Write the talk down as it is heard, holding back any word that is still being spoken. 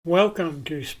Welcome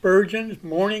to Spurgeon's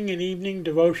Morning and Evening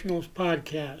Devotionals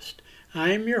podcast.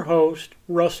 I am your host,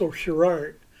 Russell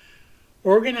Sherrard.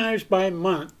 Organized by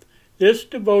month, this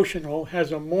devotional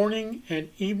has a morning and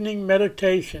evening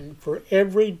meditation for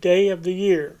every day of the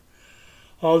year.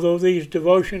 Although these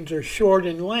devotions are short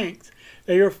in length,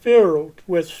 they are filled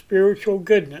with spiritual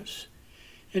goodness.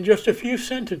 In just a few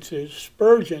sentences,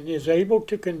 Spurgeon is able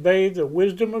to convey the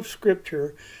wisdom of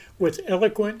Scripture with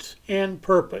eloquence and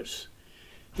purpose.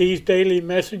 These daily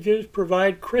messages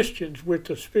provide Christians with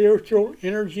the spiritual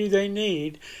energy they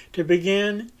need to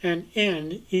begin and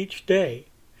end each day.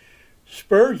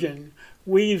 Spurgeon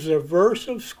weaves a verse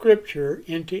of Scripture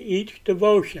into each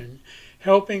devotion,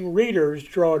 helping readers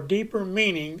draw deeper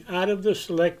meaning out of the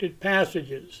selected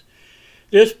passages.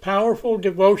 This powerful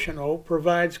devotional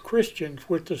provides Christians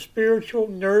with the spiritual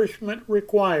nourishment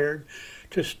required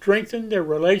to strengthen their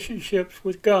relationships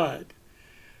with God.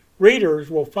 Readers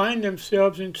will find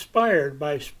themselves inspired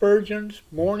by Spurgeon's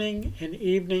morning and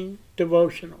evening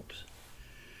devotionals.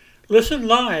 Listen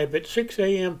live at 6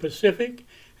 a.m. Pacific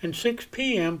and 6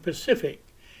 p.m. Pacific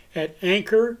at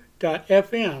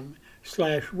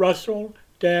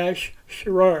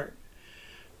anchor.fm/Russell-Sherrard.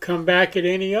 Come back at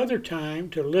any other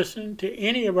time to listen to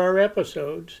any of our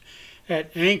episodes at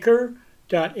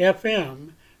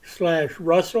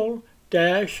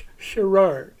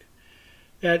anchor.fm/Russell-Sherrard.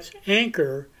 That's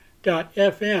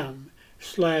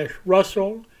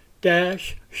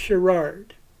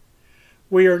anchor.fm/Russell-Sherrard.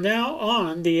 We are now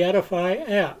on the Edify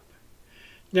app.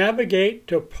 Navigate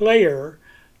to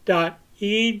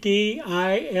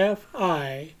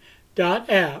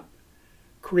player.edifi.app,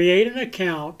 create an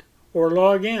account, or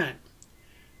log in.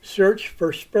 Search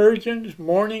for Spurgeon's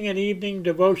Morning and Evening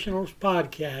Devotionals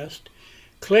podcast,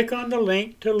 click on the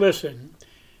link to listen,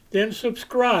 then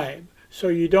subscribe so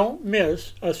you don't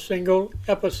miss a single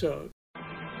episode.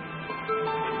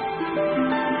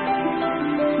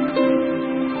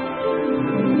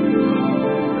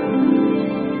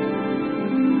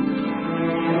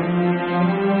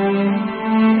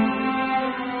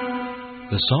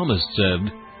 The psalmist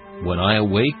said, "When I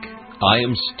awake, I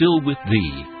am still with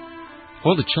Thee."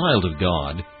 For the child of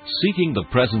God, seeking the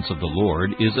presence of the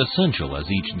Lord is essential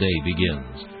as each day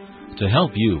begins. To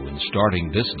help you in starting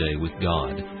this day with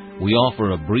God, we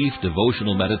offer a brief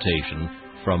devotional meditation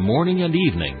from morning and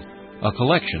evening, a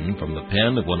collection from the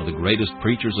pen of one of the greatest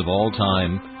preachers of all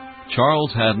time,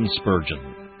 Charles Haddon Spurgeon.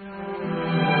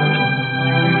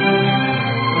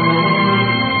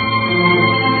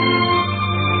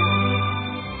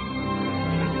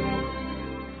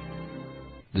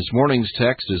 This morning's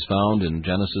text is found in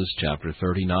Genesis chapter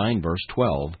 39, verse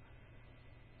 12.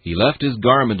 He left his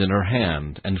garment in her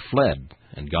hand, and fled,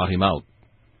 and got him out.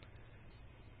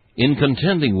 In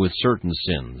contending with certain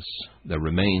sins, there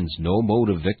remains no mode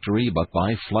of victory but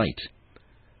by flight.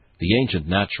 The ancient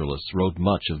naturalists wrote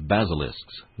much of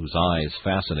basilisks, whose eyes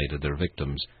fascinated their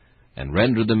victims, and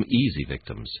rendered them easy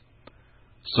victims.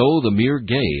 So the mere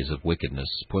gaze of wickedness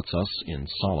puts us in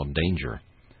solemn danger.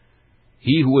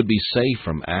 He who would be safe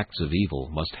from acts of evil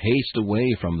must haste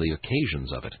away from the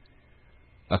occasions of it.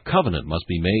 A covenant must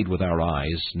be made with our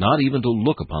eyes, not even to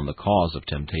look upon the cause of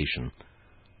temptation,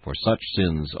 for such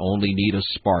sins only need a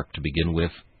spark to begin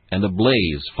with, and a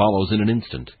blaze follows in an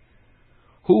instant.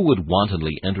 Who would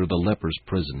wantonly enter the leper's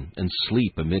prison and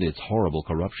sleep amid its horrible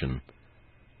corruption?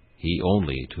 He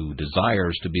only who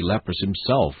desires to be leprous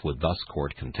himself would thus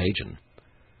court contagion.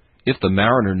 If the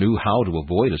mariner knew how to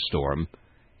avoid a storm,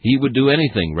 he would do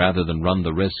anything rather than run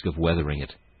the risk of weathering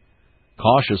it.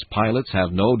 Cautious pilots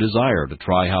have no desire to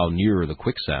try how near the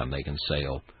quicksand they can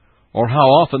sail, or how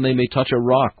often they may touch a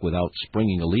rock without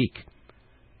springing a leak.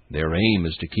 Their aim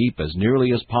is to keep as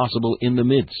nearly as possible in the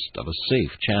midst of a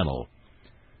safe channel.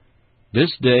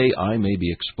 This day I may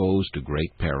be exposed to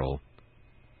great peril.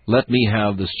 Let me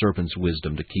have the serpent's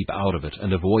wisdom to keep out of it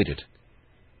and avoid it.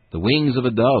 The wings of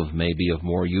a dove may be of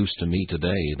more use to me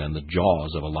today than the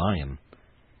jaws of a lion.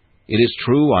 It is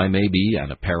true I may be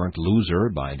an apparent loser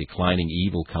by declining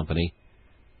evil company,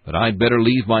 but I'd better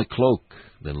leave my cloak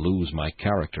than lose my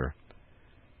character.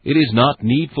 It is not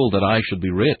needful that I should be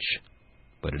rich,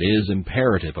 but it is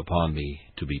imperative upon me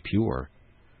to be pure.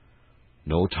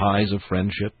 No ties of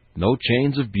friendship, no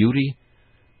chains of beauty,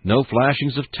 no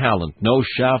flashings of talent, no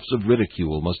shafts of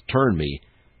ridicule must turn me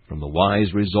from the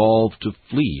wise resolve to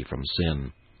flee from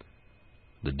sin.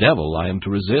 The devil I am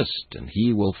to resist, and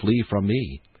he will flee from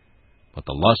me. But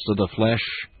the lust of the flesh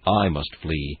I must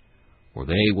flee, for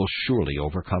they will surely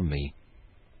overcome me.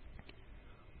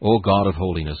 O God of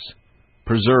holiness,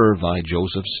 preserve thy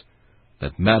Josephs,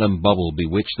 that Madam Bubble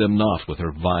bewitch them not with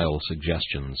her vile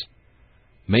suggestions.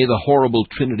 May the horrible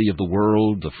trinity of the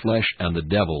world, the flesh, and the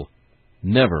devil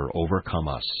never overcome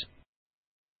us.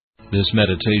 This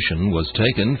meditation was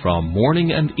taken from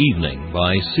Morning and Evening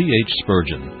by C.H.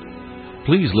 Spurgeon.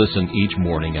 Please listen each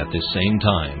morning at this same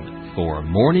time for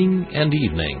Morning and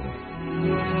Evening.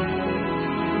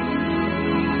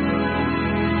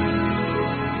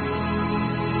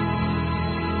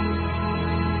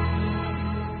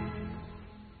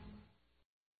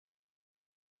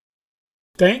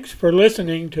 Thanks for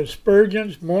listening to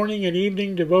Spurgeon's Morning and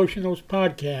Evening Devotionals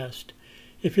podcast.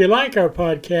 If you like our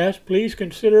podcast, please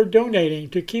consider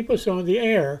donating to keep us on the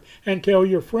air and tell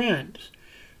your friends.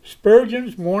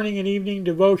 Spurgeon's Morning and Evening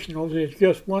Devotionals is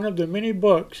just one of the many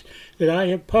books that I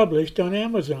have published on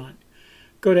Amazon.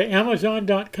 Go to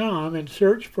Amazon.com and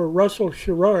search for Russell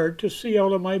Sherrard to see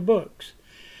all of my books.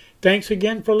 Thanks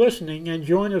again for listening, and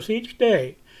join us each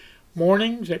day,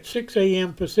 mornings at 6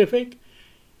 a.m. Pacific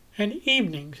and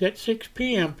evenings at 6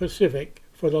 p.m. Pacific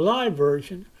for the live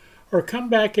version, or come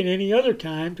back at any other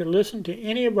time to listen to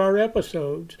any of our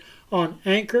episodes on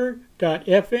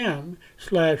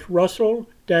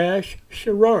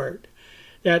anchor.fm/Russell-Sherrard.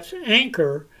 That's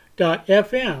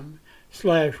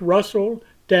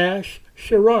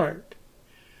anchor.fm/Russell-Sherrard.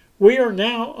 We are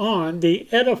now on the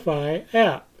Edify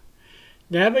app.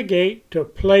 Navigate to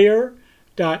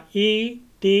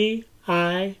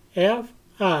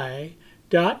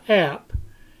player.edifi.app.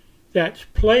 That's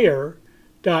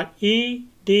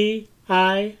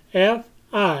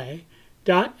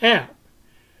player.edifi.app.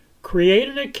 Create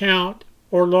an account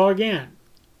or log in.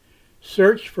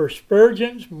 Search for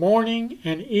Spurgeon's Morning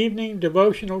and Evening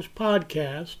Devotionals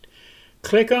podcast.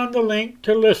 Click on the link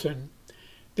to listen,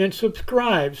 then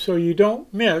subscribe so you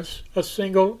don't miss a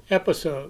single episode.